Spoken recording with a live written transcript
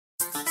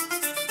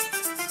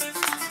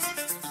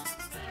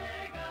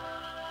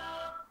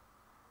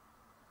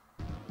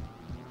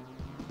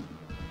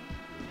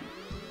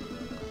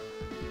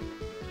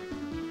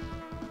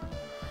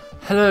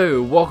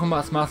Hello, welcome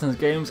back to Martin's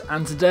Games,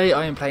 and today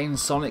I am playing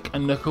Sonic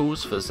and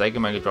Knuckles for the Sega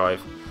Mega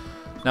Drive.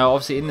 Now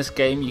obviously in this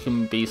game you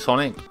can be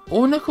Sonic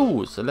or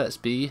Knuckles, so let's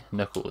be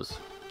Knuckles.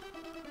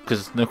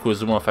 Because Knuckles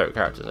is one of my favourite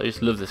characters. I used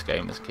to love this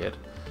game as a kid.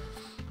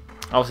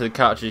 Obviously the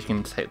characters you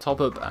can take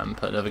top up and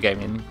put another game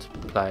in to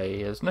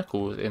play as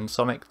Knuckles in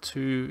Sonic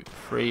 2,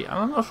 3, and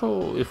I'm not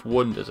sure if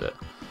 1 does it.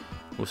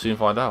 We'll soon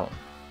find out.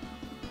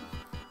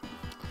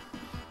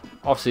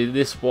 Obviously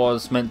this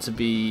was meant to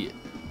be,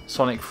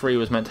 Sonic 3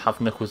 was meant to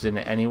have Knuckles in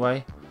it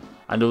anyway,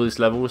 and all these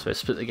levels, so it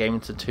split the game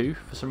into 2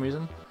 for some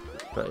reason,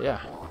 but yeah.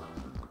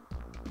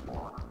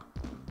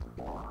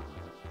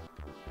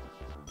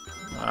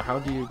 How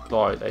do you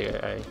glide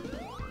A?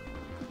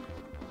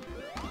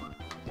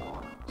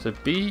 So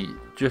B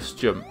just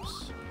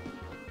jumps.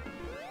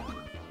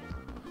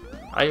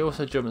 A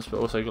also jumps but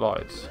also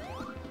glides.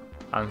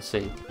 And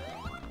C.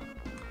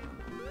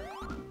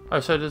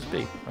 Oh, so does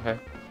B, okay.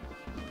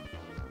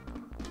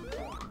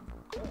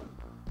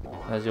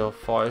 There's your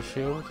fire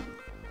shield.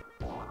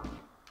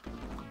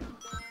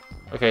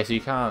 Okay, so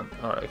you can't.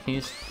 Alright, can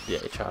you. Yeah,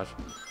 charge.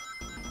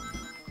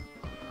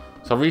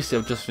 So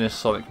recently I've just finished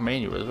Sonic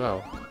Mania as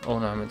well. Oh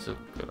no, I meant to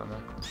go down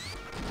there.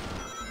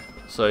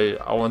 So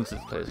I wanted to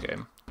play this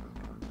game.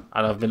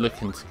 And I've been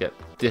looking to get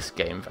this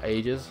game for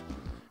ages.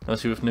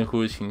 Obviously with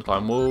Knuckles you can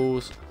climb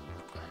walls.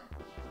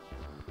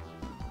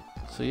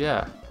 So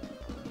yeah.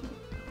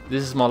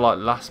 This is my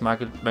last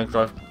Mega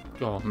Drive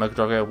game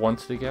I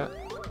wanted to get.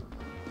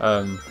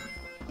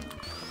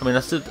 I mean, I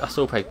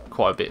still pay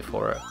quite a bit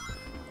for it.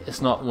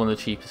 It's not one of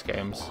the cheapest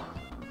games.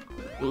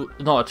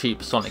 Not a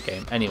cheap Sonic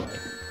game, anyway.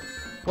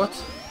 What?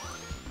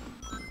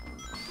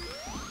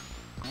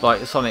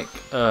 Like Sonic,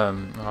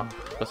 I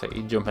say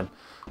you jumping.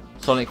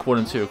 Sonic 1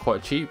 and 2 are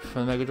quite cheap for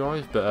the Mega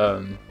Drive,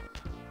 but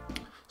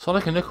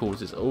Sonic and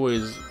Knuckles is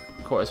always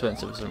quite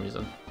expensive for some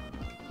reason.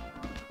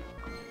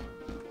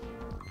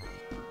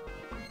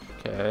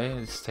 Okay,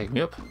 let's take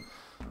me up.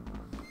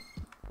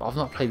 But I've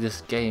not played this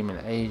game in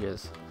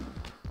ages.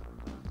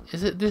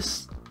 Is it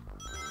this?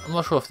 I'm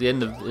not sure if the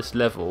end of this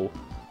level,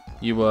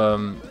 you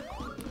what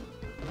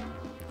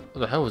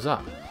the hell was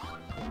that?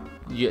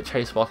 You get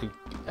chased by like an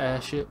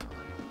airship.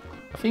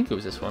 I think it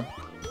was this one.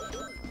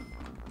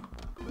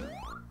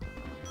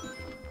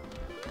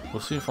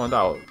 We'll soon find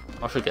out.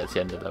 I should get to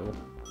the end of the level.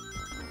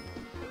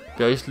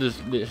 But I used to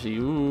just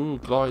literally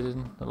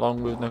gliding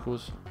along with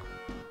Knuckles.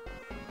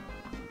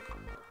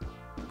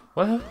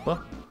 What?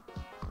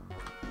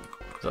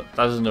 That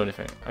doesn't do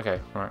anything. Okay,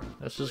 right.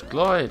 Let's just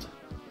glide.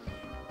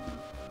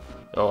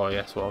 Oh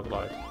yes, well, I'll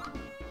glide.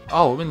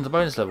 Oh, I'm in the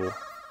bonus level.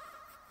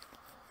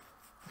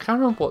 I can't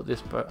remember what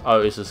this.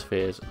 Oh, it's the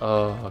spheres.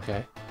 Oh,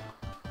 okay.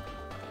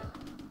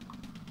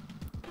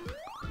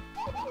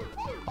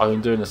 I've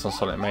been doing this on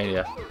Sonic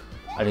Mania,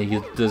 and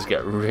it does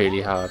get really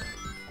hard.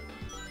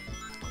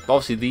 But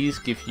obviously, these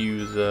give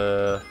you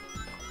the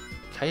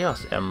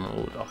Chaos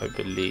Emerald, I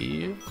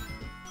believe.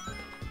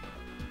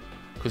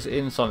 Because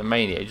in Sonic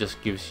Mania, it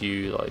just gives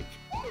you like.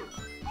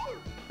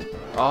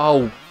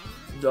 Oh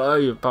no,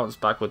 you bounced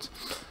backwards.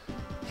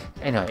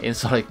 Anyway, in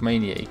Sonic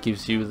Mania, it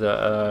gives you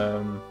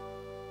the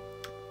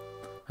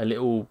a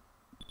little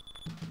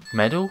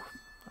medal,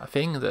 I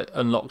think, that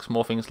unlocks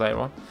more things later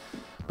on.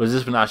 But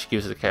this one actually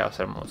gives us the Chaos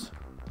Emeralds.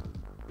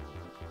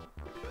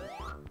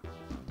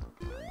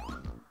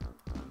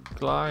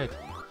 Glide.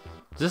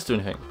 Does this do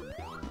anything?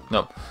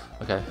 No.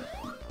 Okay.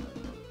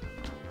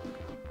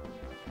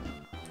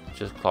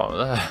 Just climb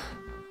there.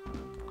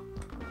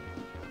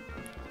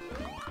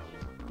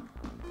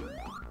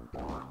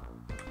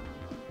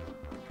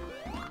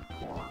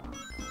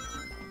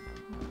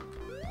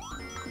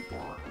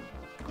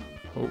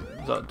 Oh,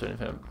 does that do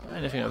anything?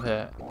 Anything up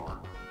here?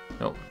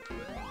 Nope.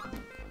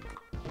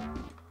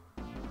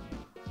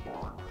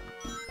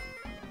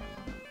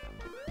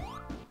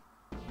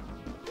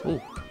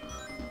 Oh.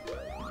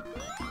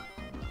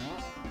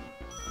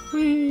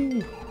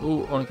 Whee!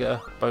 Oh, I want to get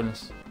a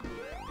bonus.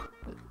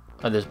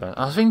 Oh, there's bonus.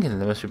 I was thinking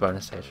there must be a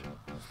bonus stage.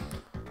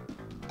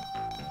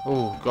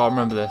 Oh, God,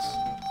 remember this.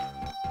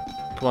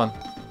 Come on.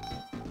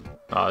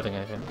 Oh, I didn't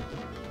get anything.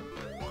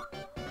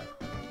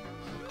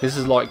 This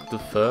is like the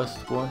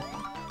first one.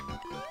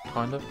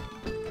 Kind of.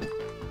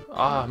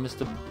 Ah,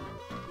 Mr.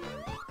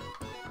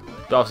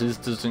 But obviously this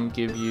doesn't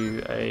give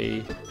you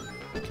a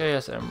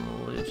Chaos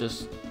Emerald. It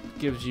just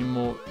gives you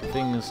more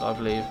things, I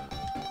believe.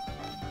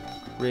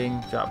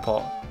 Ring,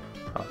 jackpot.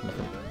 Oh,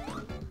 nothing.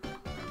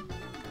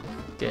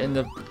 Get in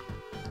the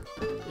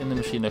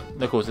machine,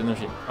 Knuckles in the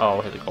machine. Oh,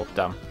 I hit the goal.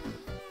 Damn.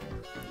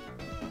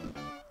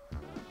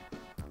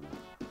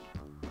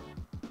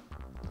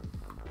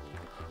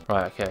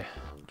 Right, okay.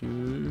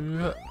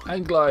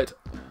 And glide.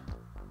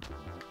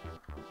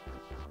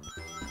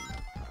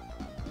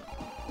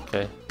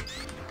 Okay.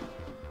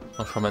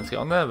 Not sure I meant to get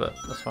on there, but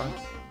that's fine.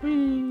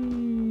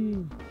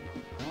 Whee!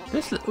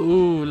 This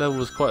level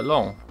was quite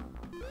long.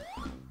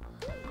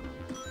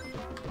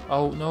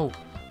 Oh no!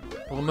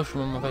 I got a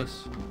mushroom on my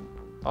face.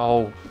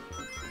 Oh.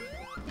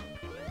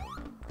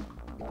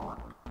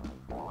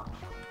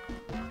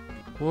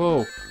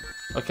 Whoa.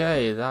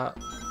 Okay, that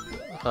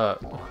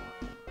hurt.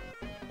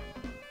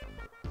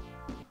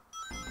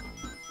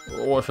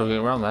 What should I get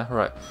around there?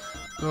 Right.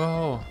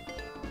 Oh.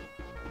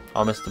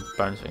 I missed the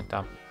bonus thing.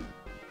 Damn.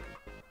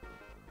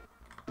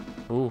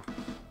 Ooh.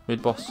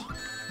 Mid boss.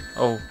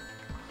 Oh.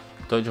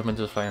 Don't jump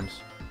into the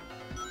flames.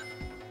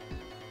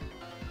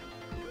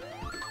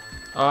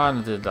 Oh, and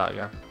I did that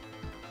again.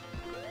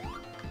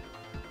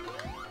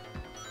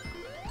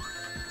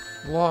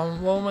 What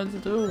am I to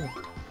do?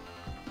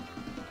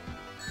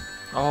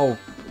 Oh,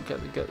 get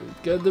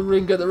the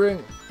ring, get the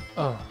ring.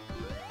 Oh.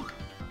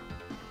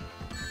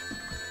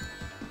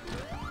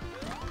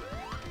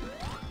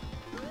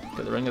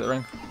 Get the ring, get the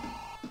ring.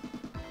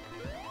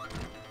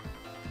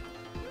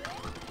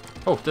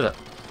 Oh, did it.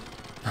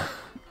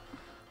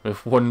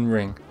 With one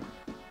ring.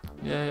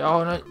 Yeah,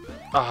 oh no.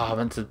 Ah, I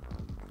meant to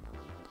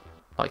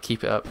like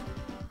keep it up.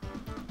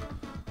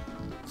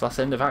 So that's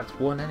the end of Act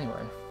 1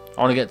 anyway.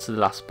 I want to get to the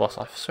last boss.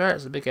 I swear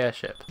it's a big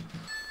airship.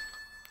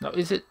 Now,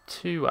 is it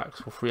 2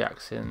 acts or 3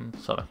 acts in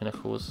Sonic and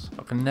Knuckles?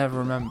 I can never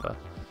remember.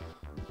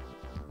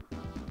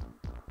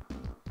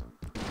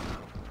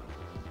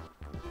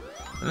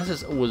 Unless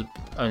it's always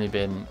only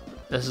been.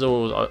 This is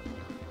always.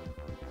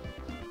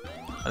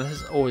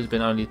 Unless it's always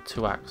been only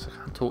 2 acts. I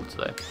can't talk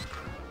today.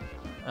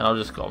 And I've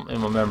just got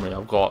in my memory.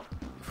 I've got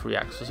 3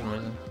 acts for some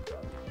reason.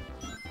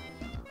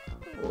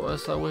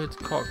 What's that weird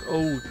cock?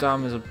 Oh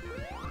damn! There's a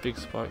big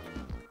spike.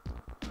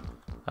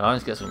 And I need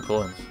to get some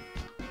coins.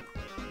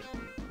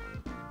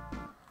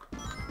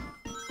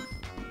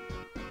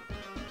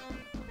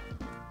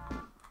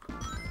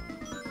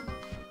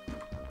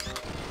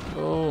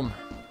 Boom.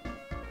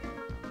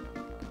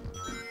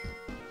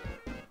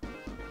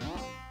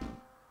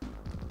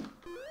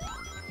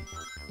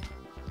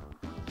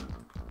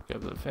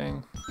 Get the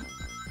thing.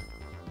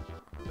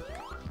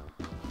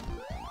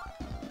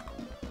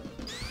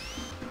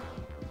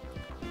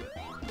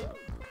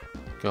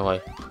 Go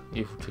away,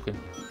 evil chicken.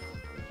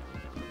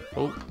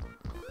 Oh.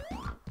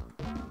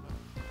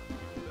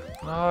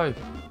 No.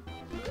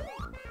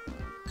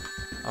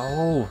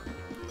 Oh.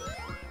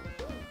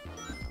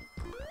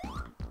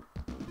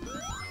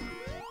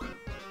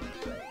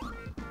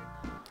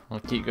 I'll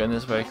keep going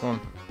this way, come on.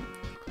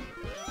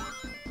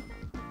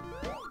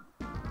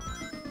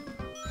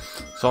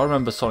 So I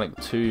remember Sonic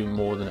 2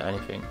 more than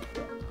anything.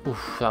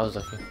 Oof, that was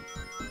lucky.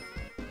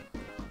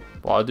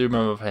 But I do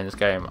remember playing this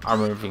game. I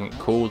remember thinking it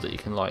cool that you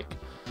can like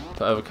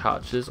put other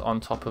characters on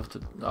top of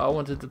the. I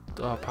wanted the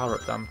power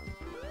up, damn.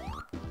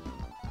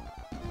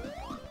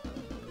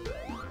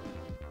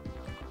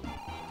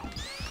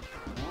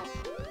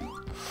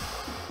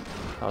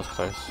 That was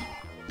close.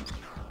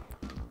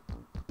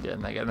 Get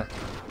in there, get in there.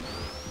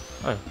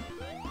 Oh.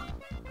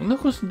 Well,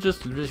 Knuckles can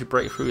just literally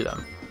break through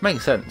them.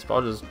 Makes sense, but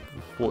I just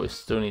thought it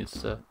still needs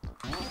to.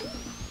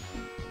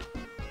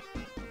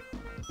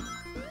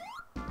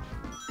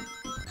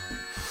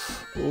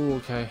 Oh,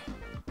 okay.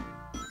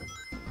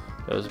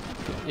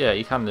 Yeah,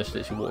 you can just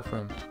literally walk through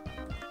him.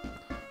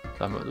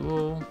 Climb up the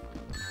wall.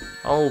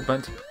 Oh,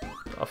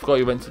 I forgot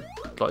you went to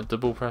like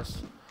double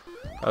press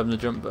the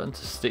jump button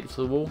to stick to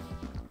the wall.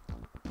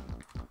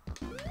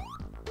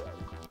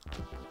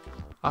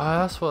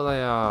 Ah, that's what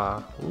they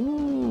are.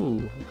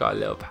 Ooh, got a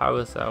little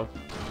power cell.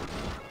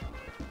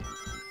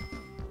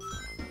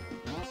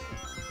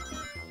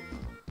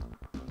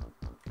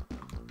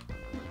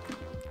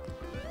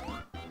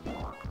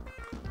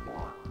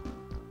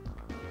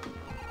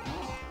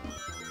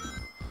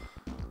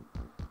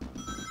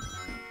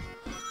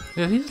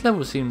 Yeah, these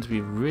levels seem to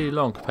be really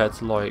long compared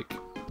to like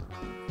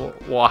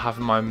what I have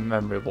in my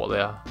memory of what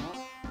they are.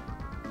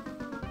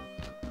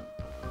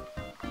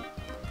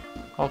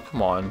 Oh,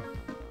 come on.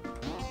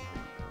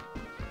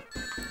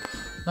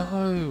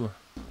 No.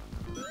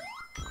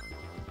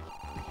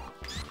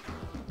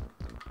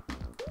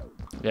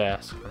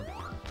 Yes.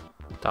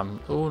 Damn.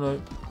 Oh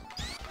no.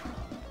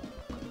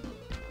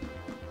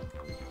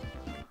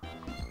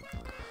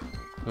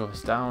 Go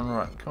us down.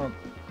 Right. Come on.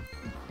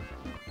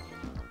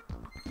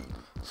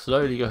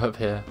 Slowly go up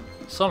here.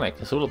 Sonic.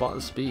 It's all about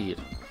the speed.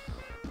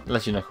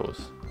 Unless you're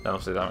Knuckles. Then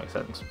obviously that makes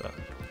sense. But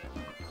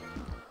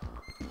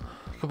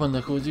come on,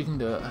 Knuckles. You can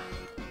do it.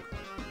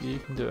 You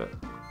can do it.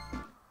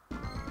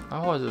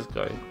 How high does this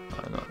go?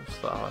 Oh, no, it's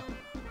that high.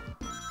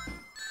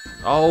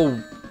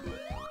 Oh!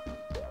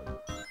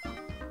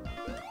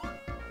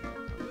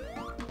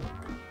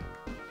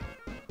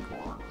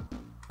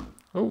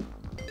 Oh!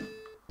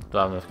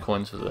 Don't have enough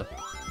coins for the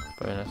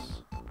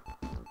bonus.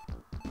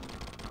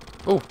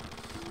 Oh!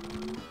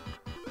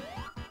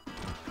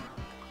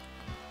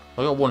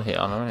 I got one hit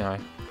on her anyway.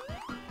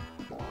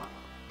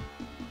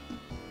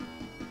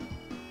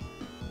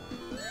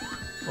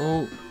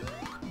 Oh!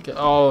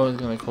 Oh, he's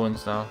gonna make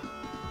coins now.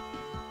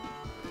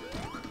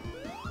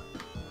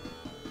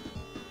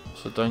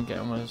 So don't get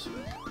him with his.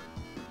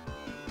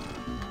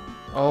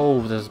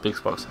 Oh, there's a big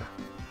spot there.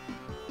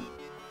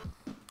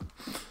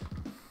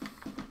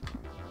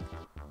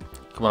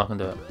 Come on, I can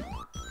do it.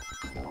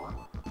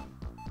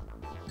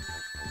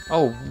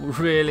 Oh,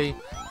 really?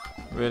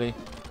 Really?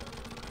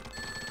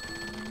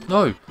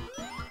 No!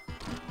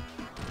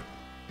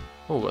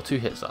 Oh, got 2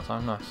 hits that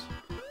time, nice.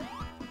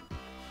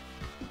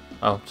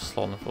 Oh, just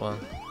sliding the floor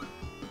then.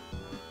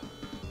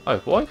 Oh,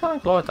 why can't I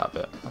glide that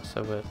bit? That's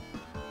so weird.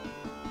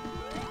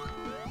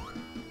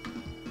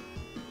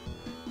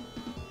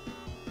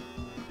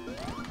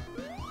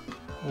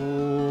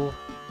 Ooh.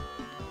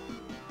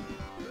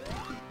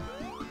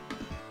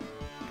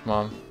 Come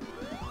on.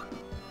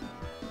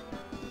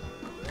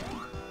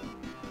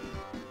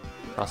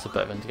 That's a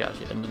better thing to get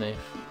actually underneath.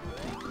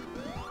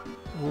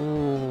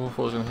 Ooh, I thought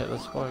I was going to hit the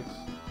spikes.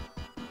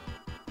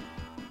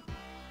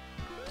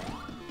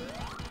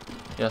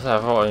 Yes,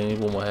 I thought I need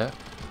one more hit.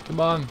 Come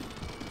on.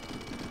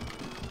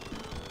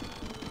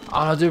 Oh,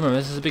 I do remember,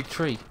 this is a big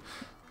tree.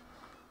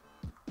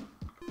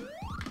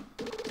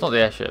 It's not the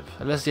airship,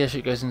 unless the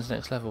airship goes into the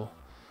next level.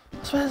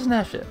 I swear there's an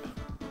airship.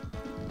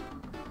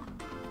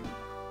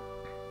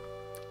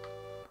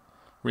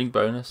 Ring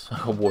bonus. I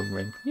got 1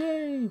 ring.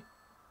 Yay!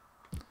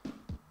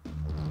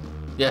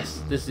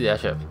 Yes, this is the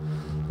airship.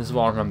 This is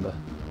what I remember.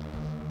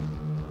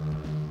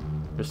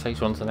 Just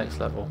takes you on to the next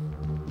level.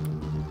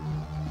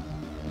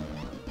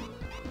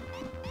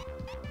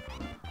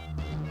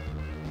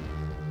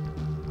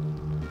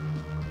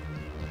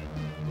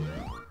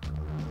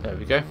 There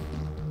we go.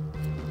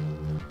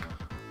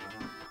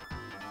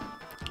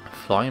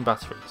 Flying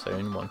battery, so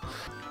only 1.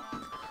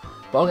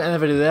 But I'm going to end the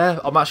video there.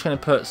 I'm actually going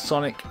to put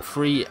Sonic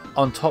 3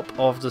 on top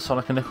of the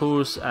Sonic and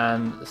Knuckles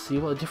and see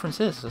what the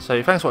difference is.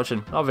 So thanks for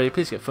watching. Our video,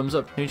 please give a thumbs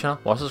up, new channel,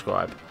 or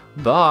subscribe.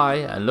 Bye,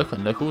 and look at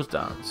Knuckles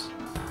dance.